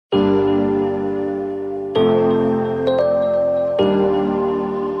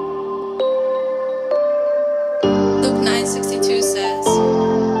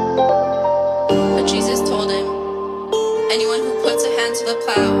the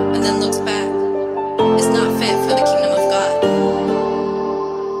plow and then looks back is not fit for the kingdom of God.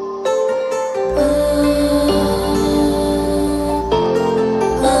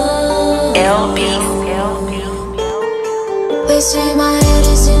 Lbeats. They say my head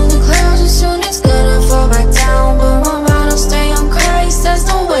is in the clouds and soon it's gonna fall back down, but my mind will stay on Christ. There's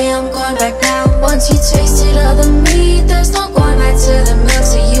no way I'm going back now. Once you tasted of the meat, there's no going back to the milk.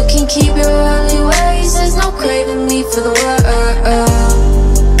 So you can keep your early ways. There's no craving me for the world.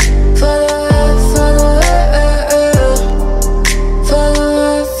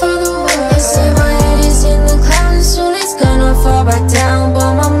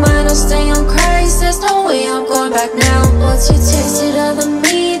 Once you tasted of the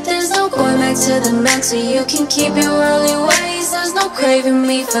meat, there's no going back to the milk. So you can keep your worldly ways. There's no craving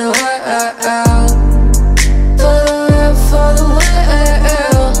me for the world. For the world. For the world.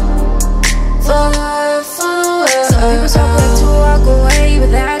 Some people talk like to walk away,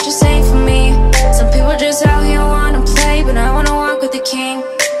 but that just ain't for me. Some people just out here wanna play, but I wanna walk with the king.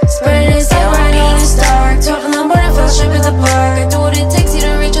 Spreading his light right on his dark. Told him I'm burning fellowship at the park. I do what it takes to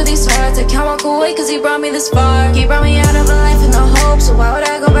reach all these hearts. I can't walk away cause he brought me this far. He brought me out of a life with no hope. So why would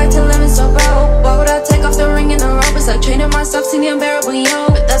I go back to living so broke? Why would I take off the ring and the rope? It's like training myself to the unbearable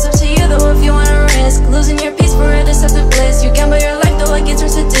yoke. But that's up to you though if you wanna risk losing your peace for a deceptive bliss. You gamble your life though it gets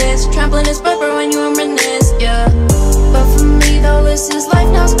worse to diss. Trampling is proper when you reminisce, yeah. But for me though this is life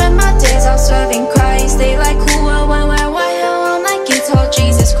now. Spend my days out serving Christ. They like who, what, when, where, why, how. I'm like it's all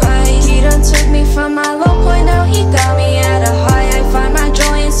Jesus Christ. He done took me from my low point, now he got me at a high. I find my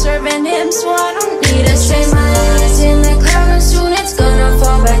joy in serving him, so I don't need to say my head is in the clouds and soon it's gonna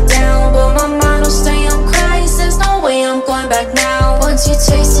fall back down, but my mind will stay on Christ. There's no way I'm going back now. Once you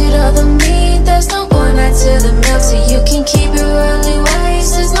tasted of the meat, there's no going back to the milk. So you can keep your early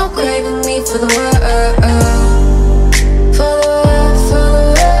ways. There's no craving me for the world.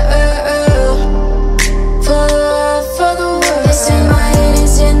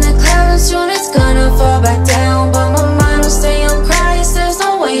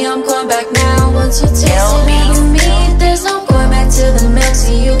 Once you taste it of me, there's no going back to the milk.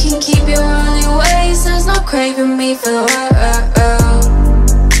 So you can keep your early ways. There's no craving me for the world.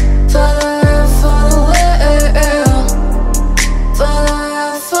 For the world. For the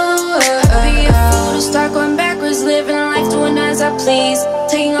world. I'd be a fool to start going backwards, living life doing as I please.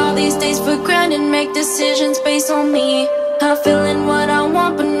 Taking all these days for granted, make decisions based on me. Not feeling what I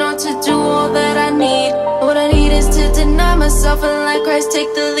want, but not to do all that I need. What I need is to deny myself and let Christ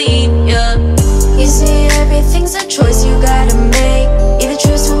take the lead, yeah. You see, everything's a choice you gotta make. Either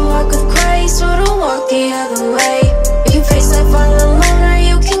choose to walk with Christ or to walk the other way. You can face life all alone or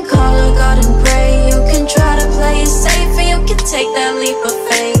you can call on God and pray. You can try to play it safe or you can take that leap of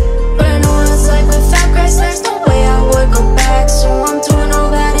faith. But I know what it's like without Christ, there's no way I would go back. So I'm doing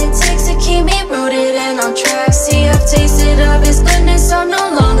all that it takes to keep me rooted and on track. See, I've tasted of his goodness, I'm no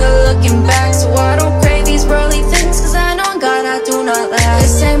longer looking back. So I don't crave these worldly things, cause I know in God I do not lack. They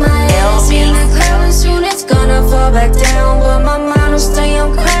say my head is in the clouds and soon it's gonna fall back down, but my mind will stay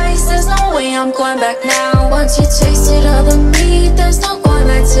on Christ. There's no way I'm going back now.